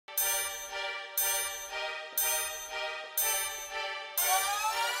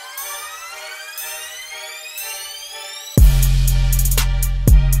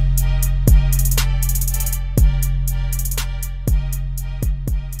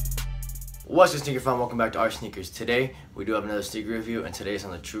What's good, sneaker fam? Welcome back to our sneakers. Today we do have another sneaker review, and today's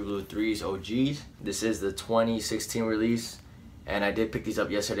on the True Blue 3s OGs. This is the 2016 release, and I did pick these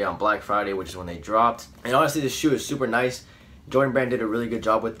up yesterday on Black Friday, which is when they dropped. And honestly, this shoe is super nice. Jordan Brand did a really good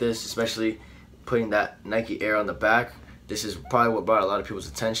job with this, especially putting that Nike Air on the back. This is probably what brought a lot of people's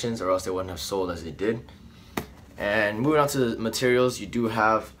attentions, or else they wouldn't have sold as they did. And moving on to the materials, you do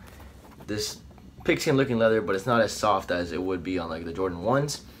have this pigskin looking leather, but it's not as soft as it would be on like the Jordan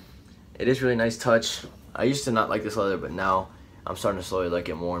 1s. It is really nice touch. I used to not like this leather, but now I'm starting to slowly like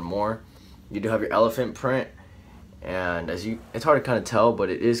it more and more. You do have your elephant print, and it's hard to kind of tell,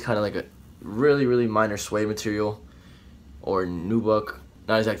 but it is kind of like a really minor suede material or nubuck.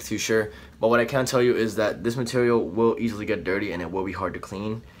 Not exactly too sure, but what I can tell you is that this material will easily get dirty and it will be hard to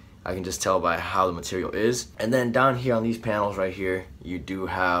clean. I can just tell by how the material is. And then down here on these panels right here, you do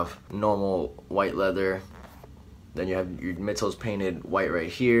have normal white leather. Then you have your midsoles painted white right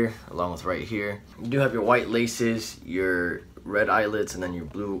here, along with right here. You do have your white laces, your red eyelets, and then your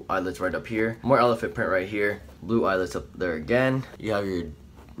blue eyelets right up here. More elephant print right here, blue eyelets up there again. You have your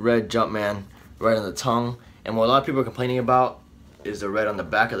red Jumpman right on the tongue. And what a lot of people are complaining about is the red on the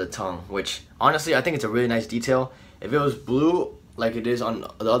back of the tongue, which honestly I think it's a really nice detail. If it was blue like it is on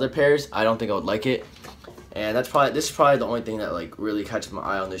the other pairs, I don't think I would like it. And this is probably the only thing that like really catches my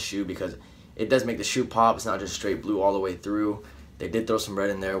eye on this shoe, because it does make the shoe pop. It's not just straight blue all the way through. They did throw some red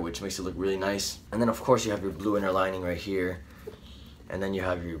in there, which makes it look really nice. And then of course you have your blue inner lining right here, and then you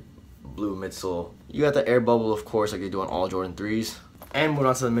have your blue midsole. You got the air bubble, of course, like they do on all Jordan 3s. And moving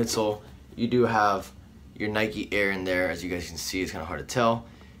on to the midsole, you do have your Nike Air in there. As you guys can see, it's kind of hard to tell.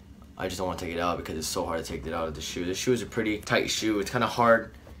 I just don't want to take it out because it's so hard to take it out of the shoe. This shoe is a pretty tight shoe. It's kind of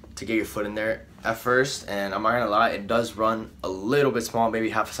hard to get your foot in there at first, and I'm not gonna lie, it does run a little bit small, maybe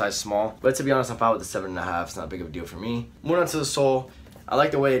half a size small, but to be honest, I'm fine with the 7.5. It's not big of a deal for me. Moving on to the sole, I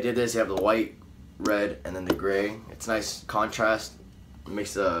like the way they did this. You have the white, red, and then the gray. It's nice contrast. It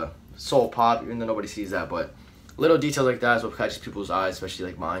makes the sole pop, even though nobody sees that, but little details like that is what catches people's eyes, especially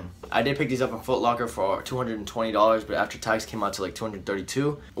like mine. I did pick these up on Foot Locker for $220, but after tax came out to like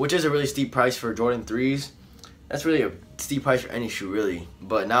 $232, which is a really steep price for Jordan 3s. That's really a steep price for any shoe, really.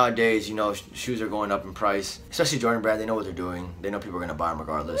 But nowadays, you know, shoes are going up in price, especially Jordan Brand. They know what they're doing. They know people are gonna buy them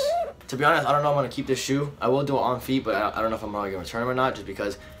regardless. To be honest, I don't know if I'm gonna keep this shoe. I will do it on feet, but I don't know if I'm really gonna return them or not, just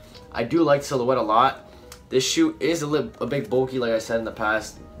because I do like the silhouette a lot. This shoe is a bit bulky, like I said in the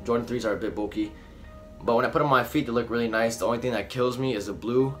past. Jordan 3s are a bit bulky, but when I put them on my feet, they look really nice. The only thing that kills me is the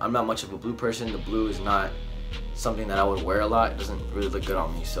blue. I'm not much of a blue person. The blue is not something that I would wear a lot. It doesn't really look good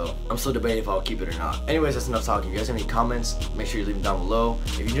on me, so I'm still debating if I'll keep it or not. Anyways, that's enough talking. If you guys have any comments, make sure you leave them down below.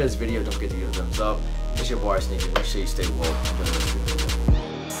 If you enjoyed this video, don't forget to give it a thumbs up. It's your boy Sneakers. Make sure you stay woke.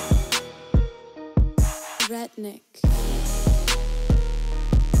 Redneck.